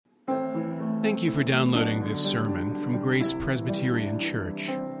Thank you for downloading this sermon from Grace Presbyterian Church.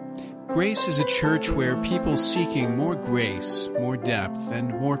 Grace is a church where people seeking more grace, more depth, and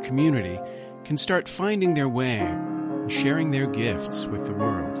more community can start finding their way and sharing their gifts with the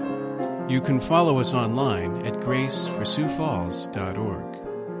world. You can follow us online at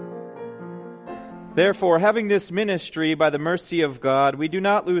graceforsiouxfalls.org. Therefore, having this ministry by the mercy of God, we do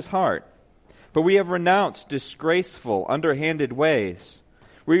not lose heart, but we have renounced disgraceful, underhanded ways.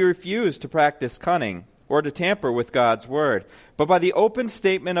 We refuse to practice cunning or to tamper with God's word, but by the open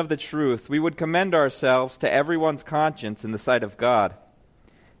statement of the truth, we would commend ourselves to everyone's conscience in the sight of God.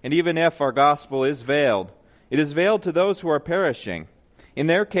 And even if our gospel is veiled, it is veiled to those who are perishing. In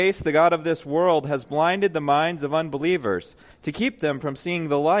their case, the God of this world has blinded the minds of unbelievers to keep them from seeing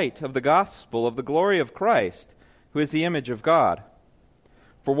the light of the gospel of the glory of Christ, who is the image of God.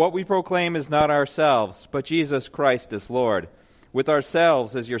 For what we proclaim is not ourselves, but Jesus Christ as Lord, with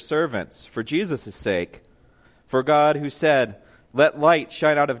ourselves as your servants, for Jesus' sake. For God, who said, "Let light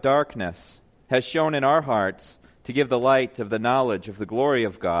shine out of darkness," has shone in our hearts to give the light of the knowledge of the glory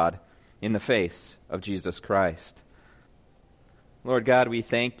of God in the face of Jesus Christ. Lord God, we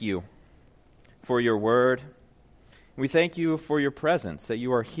thank you for your word. We thank you for your presence, that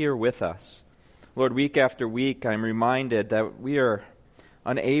you are here with us. Lord, week after week, I'm reminded that we are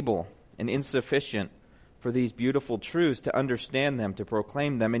unable and insufficient for these beautiful truths to understand them, to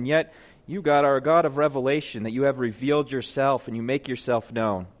proclaim them. And yet, you, God, are a God of revelation, that you have revealed yourself and you make yourself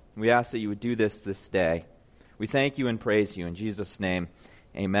known. We ask that you would do this day. We thank you and praise you. In Jesus' name,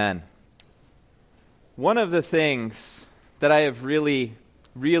 amen. One of the things that I have really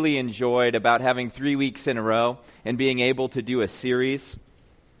enjoyed about having 3 weeks in a row and being able to do a series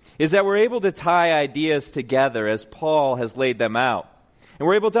is that we're able to tie ideas together as Paul has laid them out. And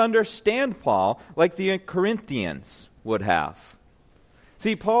we're able to understand Paul like the Corinthians would have.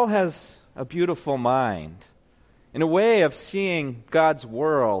 See, Paul has a beautiful mind and a way of seeing God's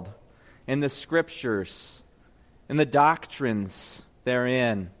world and the scriptures and the doctrines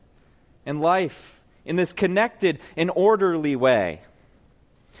therein and life in this connected and orderly way.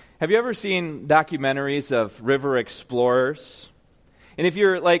 Have you ever seen documentaries of river explorers? And if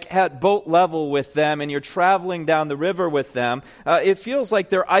you're like at boat level with them and you're traveling down the river with them, it feels like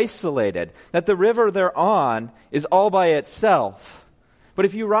they're isolated, that the river they're on is all by itself. But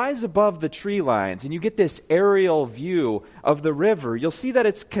if you rise above the tree lines and you get this aerial view of the river, you'll see that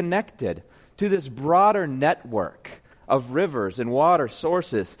it's connected to this broader network of rivers and water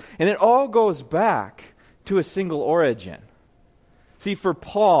sources. And it all goes back to a single origin. See, for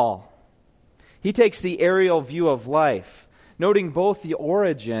Paul, he takes the aerial view of life, noting both the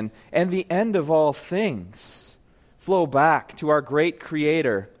origin and the end of all things flow back to our great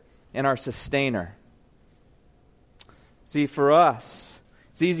Creator and our Sustainer. See, for us,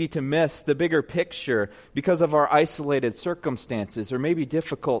 it's easy to miss the bigger picture because of our isolated circumstances or maybe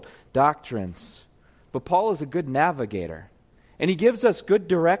difficult doctrines. But Paul is a good navigator, and he gives us good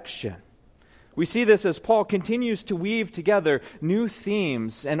direction. We see this as Paul continues to weave together new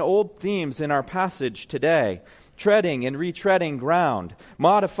themes and old themes in our passage today, treading and retreading ground,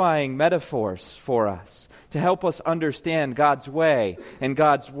 modifying metaphors for us to help us understand God's way and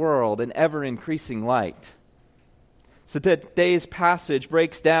God's world in ever-increasing light. So today's passage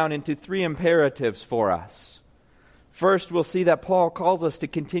breaks down into 3 imperatives for us. First, we'll see that Paul calls us to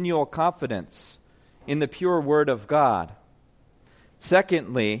continual confidence in the pure Word of God.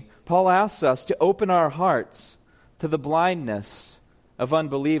 Secondly, Paul asks us to open our hearts to the blindness of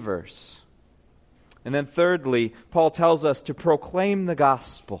unbelievers. And then thirdly, Paul tells us to proclaim the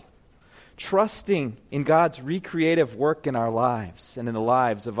gospel, trusting in God's recreative work in our lives and in the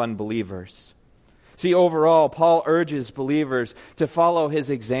lives of unbelievers. See, overall, Paul urges believers to follow his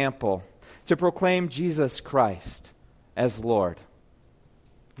example, to proclaim Jesus Christ as Lord.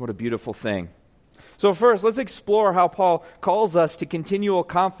 What a beautiful thing. So first, let's explore how Paul calls us to continual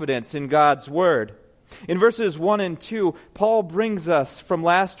confidence in God's Word. In verses 1 and 2, Paul brings us from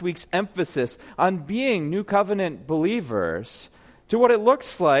last week's emphasis on being New Covenant believers to what it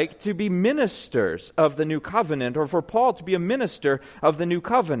looks like to be ministers of the New Covenant, or for Paul to be a minister of the New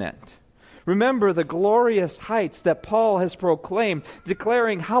Covenant. Remember the glorious heights that Paul has proclaimed,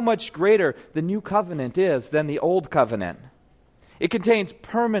 declaring how much greater the New Covenant is than the Old Covenant. It contains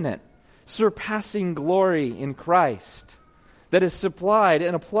permanent, surpassing glory in Christ that is supplied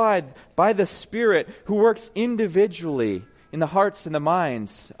and applied by the Spirit who works individually in the hearts and the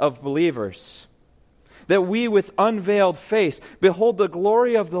minds of believers. That we with unveiled face behold the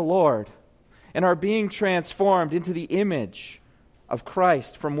glory of the Lord and are being transformed into the image of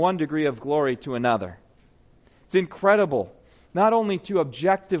Christ from one degree of glory to another. It's incredible not only to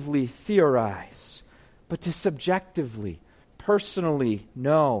objectively theorize, but to subjectively, personally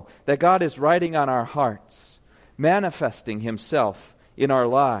know that God is writing on our hearts, manifesting Himself in our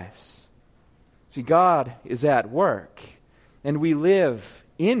lives. See, God is at work, and we live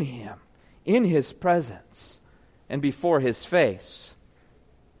in Him, in His presence, and before His face.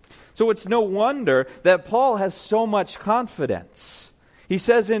 So it's no wonder that Paul has so much confidence. He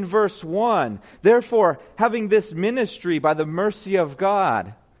says in verse 1, "Therefore, having this ministry by the mercy of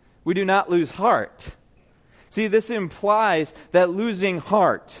God, we do not lose heart." See, this implies that losing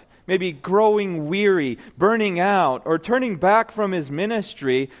heart, maybe growing weary, burning out, or turning back from his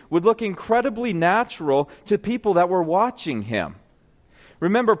ministry would look incredibly natural to people that were watching him.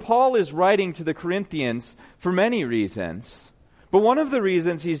 Remember, Paul is writing to the Corinthians for many reasons. But one of the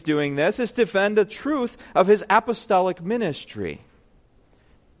reasons he's doing this is to defend the truth of his apostolic ministry.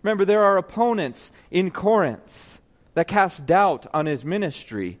 Remember, there are opponents in Corinth that cast doubt on his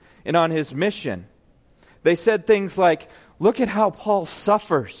ministry and on his mission. They said things like, "Look at how Paul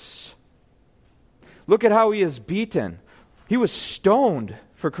suffers. Look at how he is beaten. He was stoned,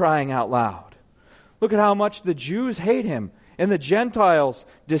 for crying out loud. Look at how much the Jews hate him and the Gentiles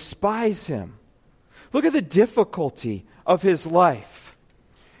despise him. Look at the difficulty of his life.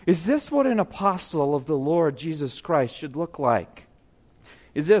 Is this what an apostle of the Lord Jesus Christ should look like?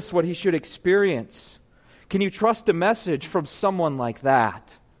 Is this what he should experience? Can you trust a message from someone like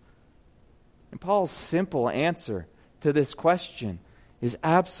that?" And Paul's simple answer to this question is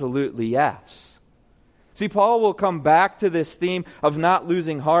absolutely yes. See, Paul will come back to this theme of not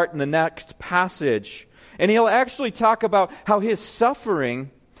losing heart in the next passage. And he'll actually talk about how his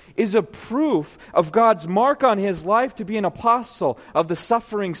suffering is a proof of God's mark on his life to be an apostle of the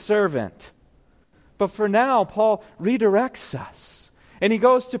suffering servant. But for now, Paul redirects us, and he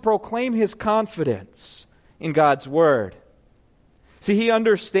goes to proclaim his confidence in God's word. See, he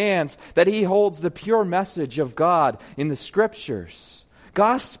understands that he holds the pure message of God in the Scriptures.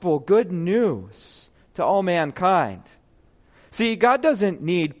 Gospel, good news to all mankind. See, God doesn't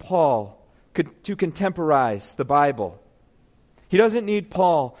need Paul to contemporize the Bible. He doesn't need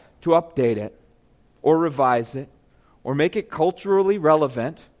Paul to update it, or revise it, or make it culturally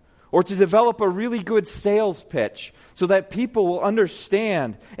relevant, or to develop a really good sales pitch so that people will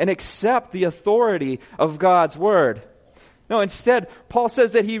understand and accept the authority of God's word. No, instead, Paul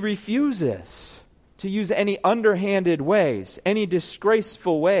says that he refuses to use any underhanded ways, any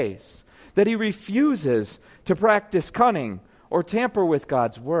disgraceful ways, that he refuses to practice cunning or tamper with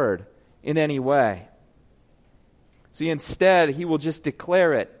God's word in any way. See, instead, he will just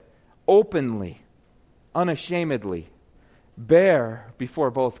declare it openly, unashamedly, bare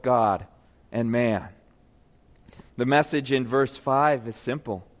before both God and man. The message in verse 5 is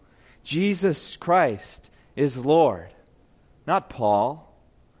simple. Jesus Christ is Lord. Not Paul,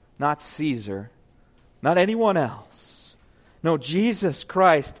 not Caesar, not anyone else. No, Jesus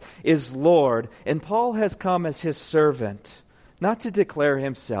Christ is Lord, and Paul has come as his servant, not to declare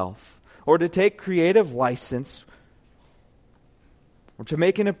himself or to take creative license or to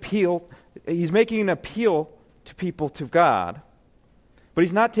make an appeal. He's making an appeal to people, to God. But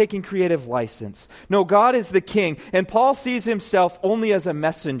he's not taking creative license. No, God is the king, and Paul sees himself only as a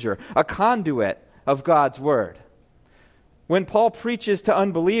messenger, a conduit of God's word. When Paul preaches to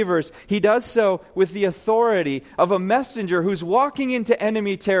unbelievers, he does so with the authority of a messenger who's walking into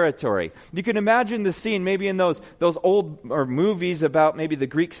enemy territory. You can imagine the scene maybe in those old or movies about maybe the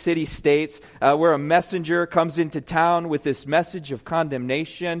Greek city-states where a messenger comes into town with this message of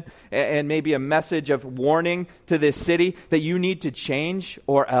condemnation and maybe a message of warning to this city that you need to change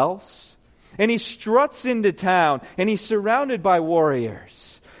or else. And he struts into town and he's surrounded by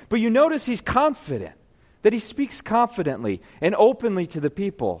warriors. But you notice he's confident. That he speaks confidently and openly to the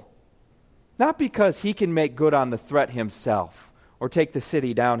people. Not because he can make good on the threat himself or take the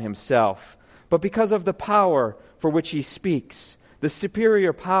city down himself, but because of the power for which he speaks, the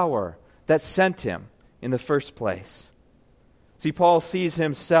superior power that sent him in the first place. See, Paul sees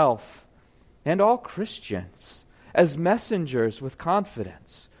himself and all Christians as messengers with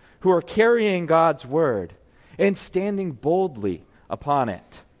confidence who are carrying God's word and standing boldly upon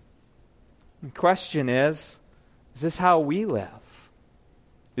it. The question is this how we live?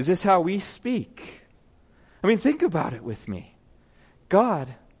 Is this how we speak? I mean, think about it with me.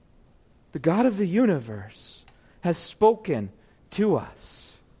 God, the God of the universe, has spoken to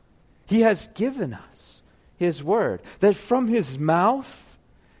us. He has given us His word. That from His mouth,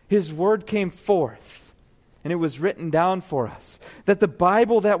 His word came forth. And it was written down for us. That the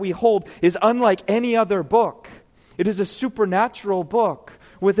Bible that we hold is unlike any other book. It is a supernatural book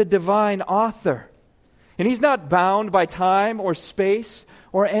with a divine author. And He's not bound by time or space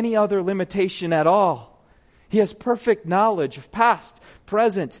or any other limitation at all. He has perfect knowledge of past,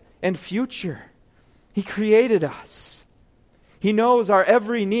 present, and future. He created us. He knows our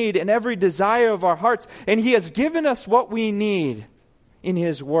every need and every desire of our hearts, and He has given us what we need in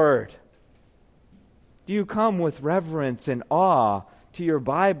His Word. Do you come with reverence and awe to your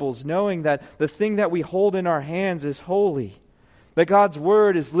Bibles, knowing that the thing that we hold in our hands is holy? That God's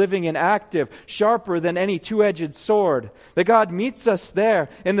Word is living and active, sharper than any two-edged sword. That God meets us there,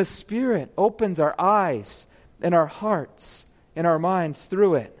 and the Spirit opens our eyes and our hearts and our minds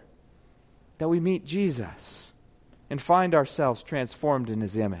through it. That we meet Jesus and find ourselves transformed in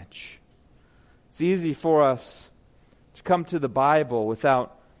His image. It's easy for us to come to the Bible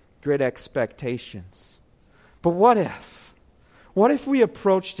without great expectations. But what if? What if we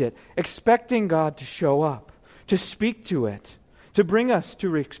approached it expecting God to show up, to speak to it, to bring us to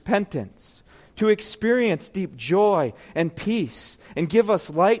repentance, to experience deep joy and peace, and give us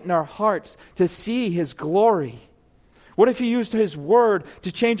light in our hearts to see His glory? What if He used His Word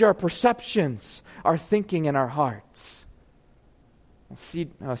to change our perceptions, our thinking, and our hearts?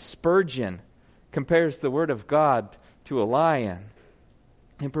 Spurgeon compares the Word of God to a lion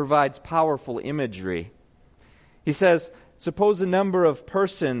and provides powerful imagery. He says, suppose a number of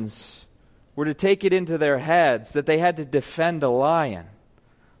persons were to take it into their heads that they had to defend a lion,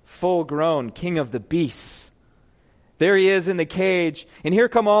 full-grown king of the beasts. There he is in the cage, and here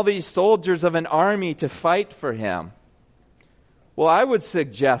come all these soldiers of an army to fight for him. Well, I would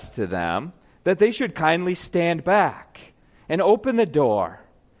suggest to them that they should kindly stand back and open the door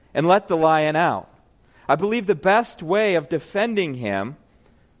and let the lion out. I believe the best way of defending him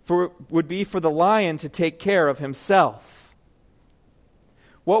would be for the lion to take care of himself.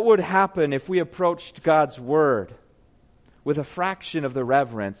 What would happen if we approached God's Word with a fraction of the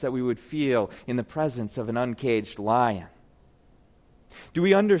reverence that we would feel in the presence of an uncaged lion? Do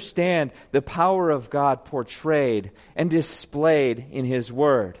we understand the power of God portrayed and displayed in His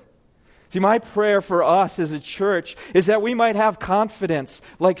Word? See, my prayer for us as a church is that we might have confidence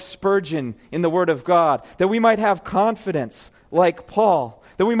like Spurgeon in the Word of God, that we might have confidence like Paul,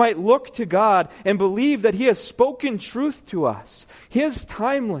 that we might look to God and believe that He has spoken truth to us, His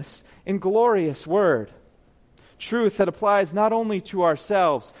timeless and glorious Word. Truth that applies not only to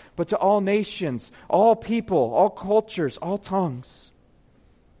ourselves, but to all nations, all people, all cultures, all tongues.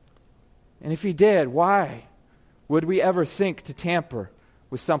 And if He did, why would we ever think to tamper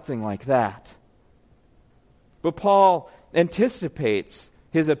with something like that? But Paul anticipates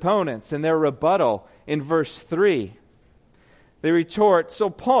his opponents and their rebuttal in verse 3. They retort, so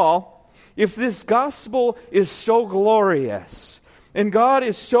Paul, if this gospel is so glorious, and God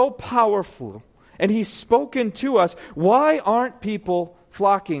is so powerful, and He's spoken to us, why aren't people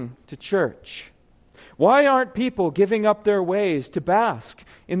flocking to church? Why aren't people giving up their ways to bask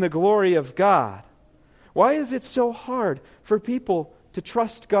in the glory of God? Why is it so hard for people to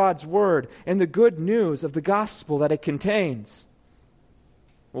trust God's Word and the good news of the gospel that it contains?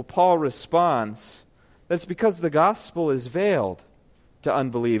 Well, Paul responds, that's because the gospel is veiled to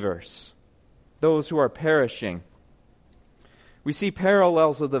unbelievers, those who are perishing. We see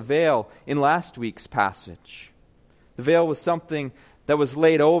parallels of the veil in last week's passage. The veil was something that was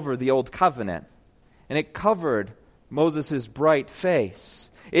laid over the old covenant, and it covered Moses' bright face.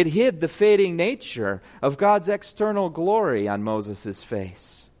 It hid the fading nature of God's external glory on Moses'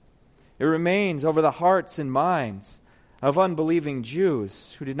 face. It remains over the hearts and minds of unbelieving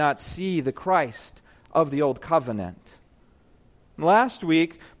Jews who did not see the Christ of the Old Covenant. Last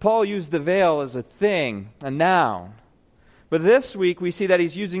week, Paul used the veil as a thing, a noun. But this week, we see that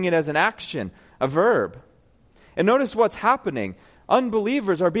he's using it as an action, a verb. And notice what's happening.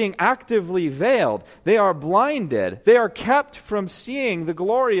 Unbelievers are being actively veiled. They are blinded. They are kept from seeing the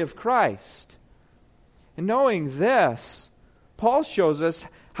glory of Christ. And knowing this, Paul shows us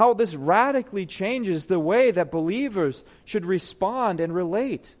how this radically changes the way that believers should respond and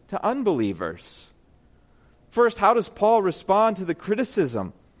relate to unbelievers. First, how does Paul respond to the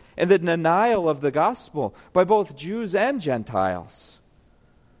criticism and the denial of the gospel by both Jews and Gentiles?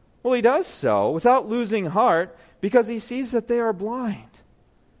 Well, he does so without losing heart because he sees that they are blind.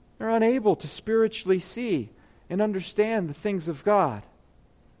 They're unable to spiritually see and understand the things of God.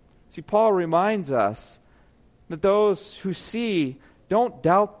 See, Paul reminds us that those who see don't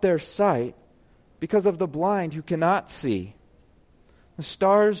doubt their sight because of the blind who cannot see. The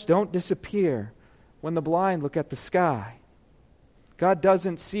stars don't disappear when the blind look at the sky. God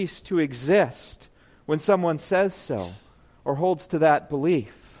doesn't cease to exist when someone says so or holds to that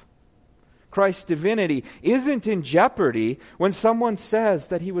belief. Christ's divinity isn't in jeopardy when someone says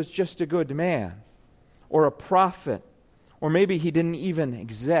that He was just a good man, or a prophet, or maybe he didn't even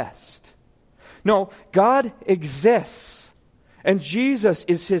exist. No, God exists, and Jesus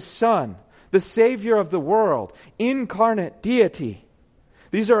is his Son, the Savior of the world, incarnate deity.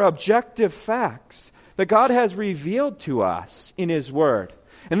 These are objective facts that God has revealed to us in his Word,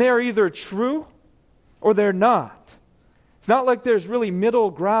 and they are either true or they're not. It's not like there's really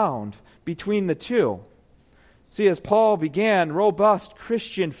middle ground between the two. See, as Paul began, robust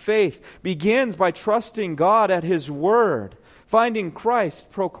Christian faith begins by trusting God at his Word, finding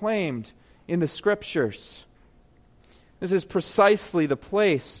Christ proclaimed in the Scriptures. This is precisely the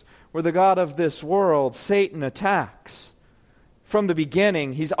place where the God of this world, Satan, attacks. From the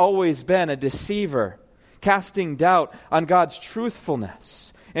beginning, he's always been a deceiver, casting doubt on God's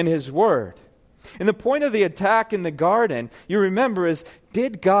truthfulness and his Word. And the point of the attack in the garden, you remember, is,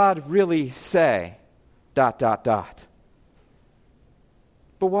 did God really say ... But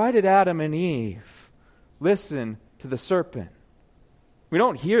why did Adam and Eve listen to the serpent? We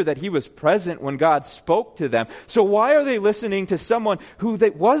don't hear that he was present when God spoke to them. So why are they listening to someone who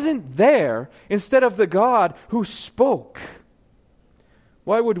wasn't there instead of the God who spoke?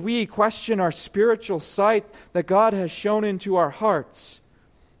 Why would we question our spiritual sight that God has shown into our hearts?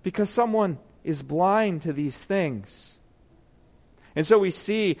 Because someone is blind to these things. And so we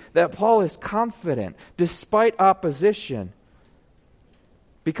see that Paul is confident despite opposition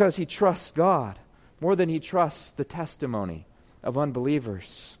because he trusts God more than he trusts the testimony of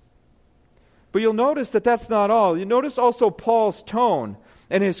unbelievers. But you'll notice that that's not all. You notice also Paul's tone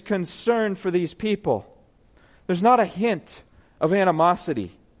and his concern for these people. There's not a hint of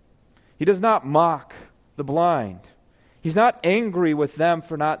animosity. He does not mock the blind. He's not angry with them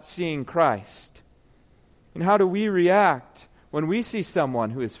for not seeing Christ. And how do we react when we see someone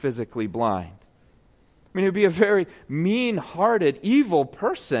who is physically blind? I mean, it would be a very mean-hearted, evil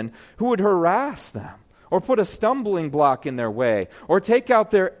person who would harass them or put a stumbling block in their way or take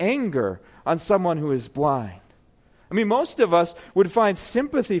out their anger on someone who is blind. I mean, most of us would find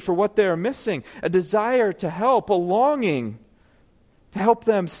sympathy for what they're missing, a desire to help, a longing to help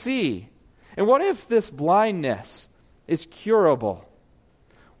them see. And what if this blindness is curable?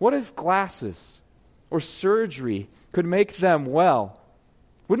 What if glasses or surgery could make them well?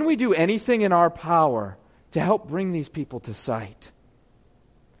 Wouldn't we do anything in our power to help bring these people to sight?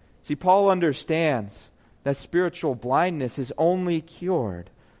 See, Paul understands that spiritual blindness is only cured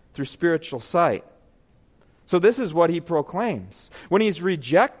through spiritual sight. So this is what he proclaims. When he's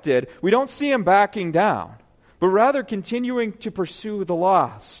rejected, we don't see him backing down, but rather continuing to pursue the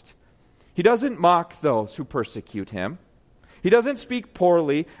lost. He doesn't mock those who persecute him. He doesn't speak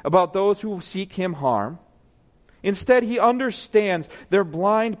poorly about those who seek him harm. Instead, he understands their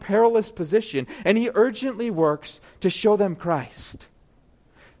blind, perilous position, and he urgently works to show them Christ.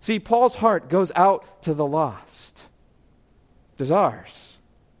 See, Paul's heart goes out to the lost. Does ours?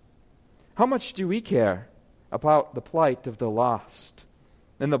 How much do we care about the plight of the lost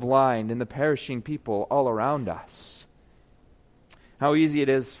and the blind and the perishing people all around us? How easy it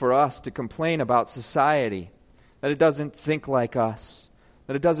is for us to complain about society, that it doesn't think like us,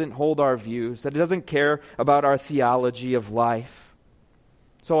 that it doesn't hold our views, that it doesn't care about our theology of life.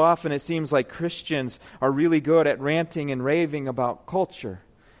 So often it seems like Christians are really good at ranting and raving about culture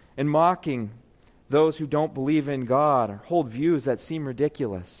and mocking those who don't believe in God or hold views that seem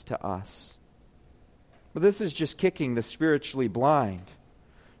ridiculous to us. But this is just kicking the spiritually blind,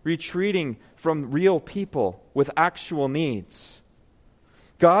 retreating from real people with actual needs.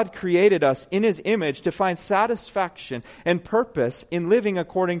 God created us in His image to find satisfaction and purpose in living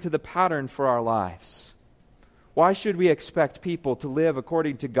according to the pattern for our lives. Why should we expect people to live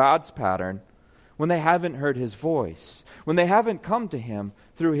according to God's pattern when they haven't heard His voice, when they haven't come to Him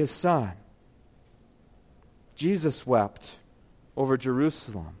through His Son? Jesus wept over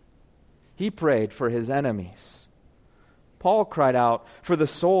Jerusalem. He prayed for His enemies. Paul cried out for the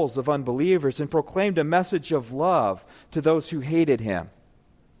souls of unbelievers and proclaimed a message of love to those who hated Him.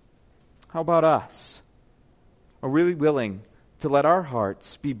 How about us? Are we willing to let our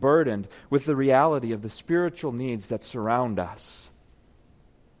hearts be burdened with the reality of the spiritual needs that surround us?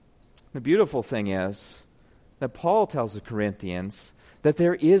 The beautiful thing is that Paul tells the Corinthians that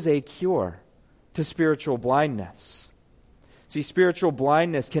there is a cure to spiritual blindness. See, spiritual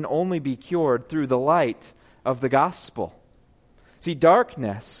blindness can only be cured through the light of the gospel. See,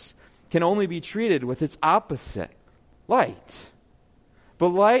 darkness can only be treated with its opposite, light. But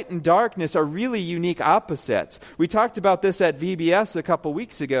light and darkness are really unique opposites. We talked about this at VBS a couple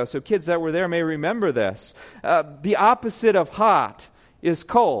weeks ago, so kids that were there may remember this. The opposite of hot is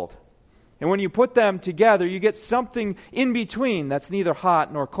cold. And when you put them together, you get something in between that's neither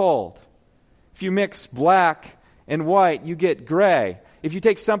hot nor cold. If you mix black and white, you get gray. If you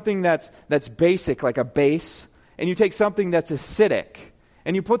take something that's basic, like a base, and you take something that's acidic,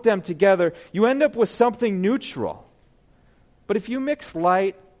 and you put them together, you end up with something neutral. But if you mix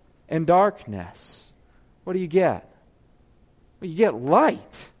light and darkness, what do you get? Well, you get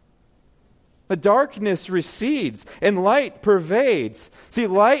light. The darkness recedes and light pervades. See,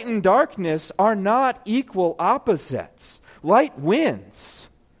 light and darkness are not equal opposites. Light wins.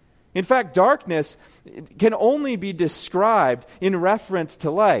 In fact, darkness can only be described in reference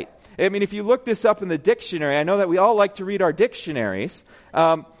to light. I mean, if you look this up in the dictionary, I know that we all like to read our dictionaries,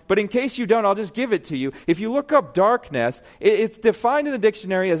 but in case you don't, I'll just give it to you. If you look up darkness, it's defined in the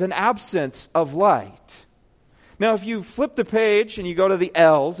dictionary as an absence of light. Now, if you flip the page and you go to the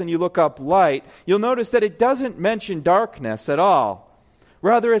L's and you look up light, you'll notice that it doesn't mention darkness at all.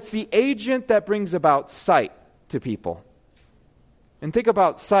 Rather, it's the agent that brings about sight to people. And think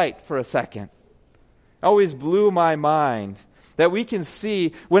about sight for a second. It always blew my mind that we can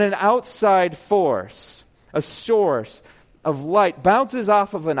see when an outside force, a source of light, bounces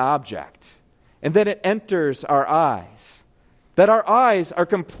off of an object, and then it enters our eyes. That our eyes are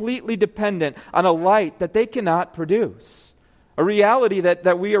completely dependent on a light that they cannot produce. A reality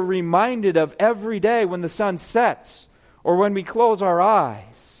that we are reminded of every day when the sun sets or when we close our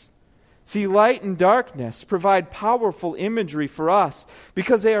eyes. See, light and darkness provide powerful imagery for us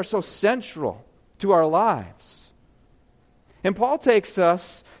because they are so central to our lives. And Paul takes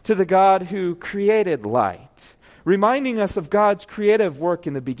us to the God who created light, reminding us of God's creative work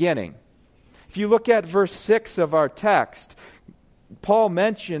in the beginning. If you look at verse 6 of our text, Paul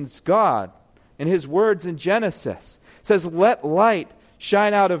mentions God in his words in Genesis. It says, "Let light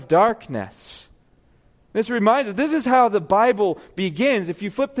shine out of darkness." This reminds us, this is how the Bible begins. If you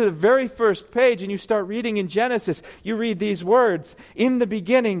flip to the very first page and you start reading in Genesis, you read these words, "In the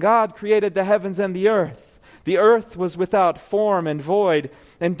beginning God created the heavens and the earth. The earth was without form and void,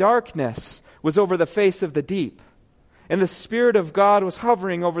 and darkness was over the face of the deep. And the Spirit of God was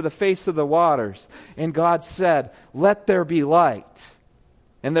hovering over the face of the waters. And God said, 'Let there be light.'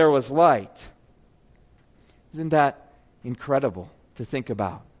 And there was light." Isn't that incredible to think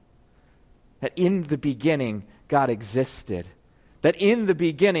about? That in the beginning, God existed. That in the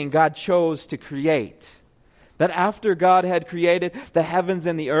beginning, God chose to create. That after God had created the heavens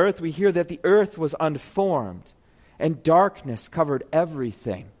and the earth, we hear that the earth was unformed and darkness covered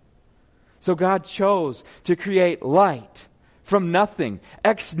everything. So God chose to create light from nothing,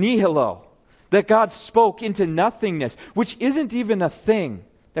 ex nihilo, that God spoke into nothingness, which isn't even a thing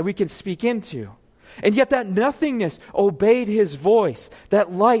that we can speak into. And yet that nothingness obeyed His voice.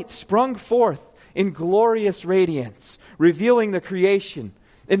 That light sprung forth in glorious radiance, revealing the creation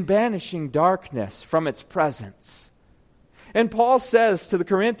and banishing darkness from its presence. And Paul says to the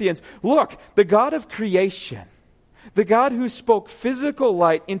Corinthians, look, the God of creation, the God who spoke physical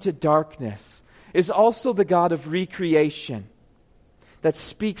light into darkness, is also the God of recreation that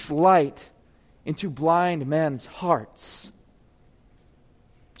speaks light into blind men's hearts,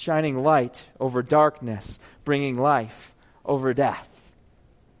 shining light over darkness, bringing life over death.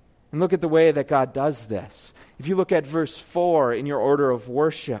 And look at the way that God does this. If you look at verse 4 in your order of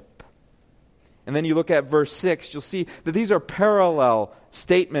worship, and then you look at verse 6, you'll see that these are parallel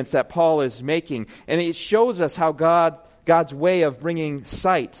statements that Paul is making. And it shows us how God's way of bringing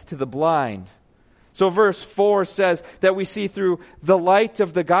sight to the blind. So verse 4 says that we see through the light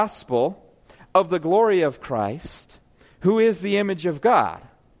of the gospel of the glory of Christ, who is the image of God.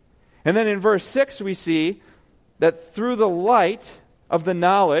 And then in verse 6 we see that through the light of the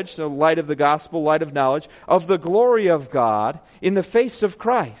knowledge, so light of the gospel, light of knowledge, of the glory of God in the face of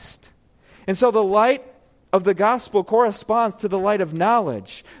Christ. And so the light of the gospel corresponds to the light of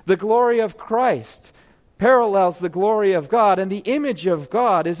knowledge. The glory of Christ parallels the glory of God, and the image of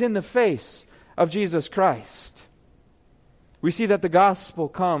God is in the face of Jesus Christ. We see that the gospel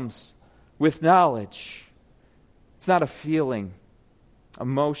comes with knowledge. It's not a feeling, a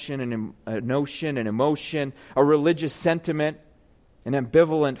notion, an emotion, a religious sentiment, an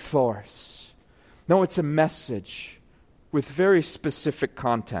ambivalent force. No, it's a message with very specific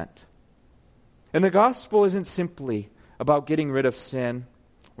content. And the gospel isn't simply about getting rid of sin,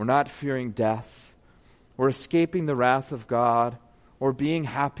 or not fearing death, or escaping the wrath of God, or being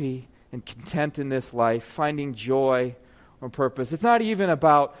happy and content in this life, finding joy or purpose. It's not even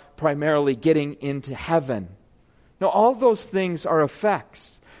about primarily getting into heaven. No, all those things are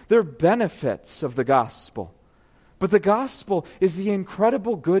effects. They're benefits of the gospel. But the gospel is the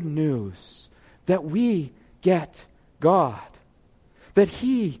incredible good news that we get God. That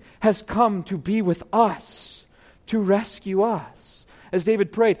He has come to be with us, to rescue us, as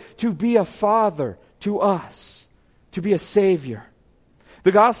David prayed, to be a father to us, to be a Savior.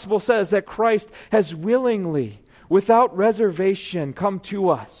 The gospel says that Christ has willingly, without reservation, come to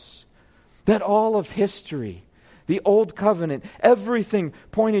us. That all of history, the old covenant, everything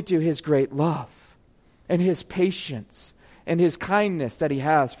pointed to his great love and his patience and his kindness that he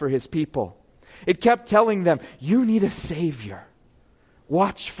has for his people. It kept telling them, you need a Savior.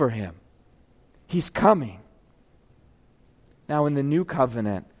 Watch for him. He's coming. Now in the new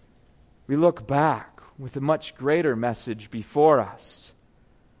covenant, we look back with a much greater message before us.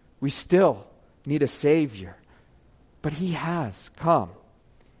 We still need a Savior, but he has come.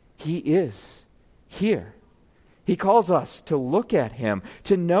 He is here. He calls us to look at him,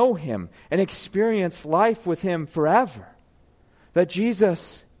 to know him, and experience life with him forever. That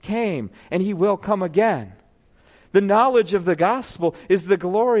Jesus came and he will come again. The knowledge of the gospel is the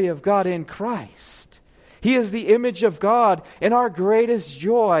glory of God in Christ. He is the image of God and our greatest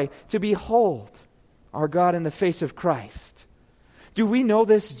joy to behold our God in the face of Christ. Do we know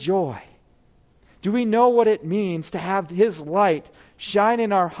this joy? Do we know what it means to have his light shine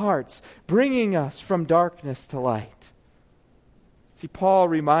in our hearts, bringing us from darkness to light? See, Paul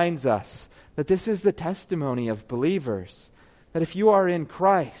reminds us that this is the testimony of believers, that if you are in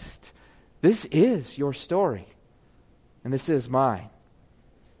Christ, this is your story, and this is mine.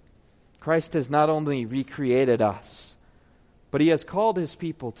 Christ has not only recreated us, but he has called his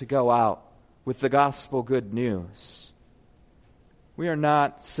people to go out with the gospel good news. We are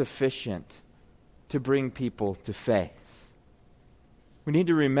not sufficient to bring people to faith. We need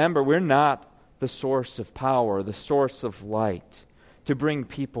to remember we're not the source of power, the source of light to bring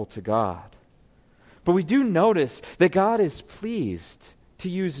people to God. But we do notice that God is pleased to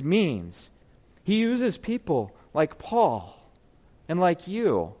use means. He uses people like Paul and like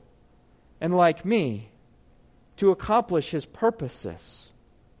you and like me to accomplish his purposes.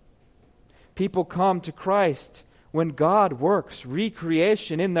 People come to Christ when God works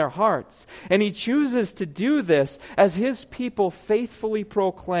recreation in their hearts, and he chooses to do this as his people faithfully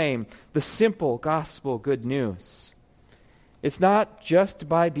proclaim the simple gospel good news. It's not just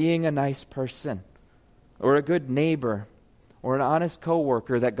by being a nice person or a good neighbor or an honest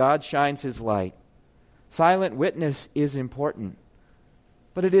coworker that God shines his light. Silent witness is important,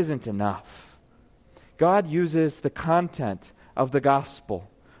 but it isn't enough. God uses the content of the gospel,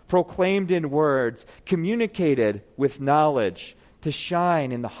 proclaimed in words, communicated with knowledge, to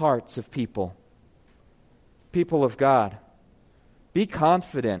shine in the hearts of people. People of God, be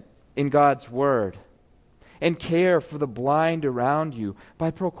confident in God's word and care for the blind around you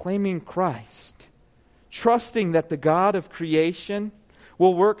by proclaiming Christ, trusting that the God of creation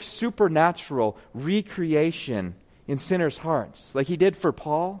will work supernatural recreation in sinners' hearts, like he did for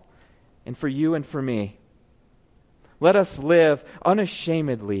Paul and for you and for me. Let us live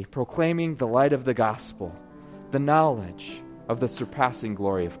unashamedly proclaiming the light of the gospel, the knowledge of the surpassing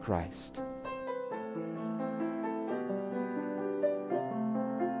glory of Christ.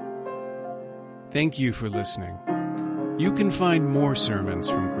 Thank you for listening. You can find more sermons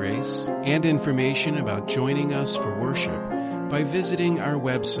from Grace and information about joining us for worship by visiting our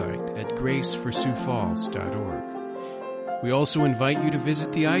website at graceforsiouxfalls.org. We also invite you to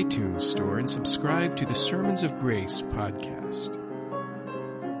visit the iTunes store and subscribe to the Sermons of Grace podcast.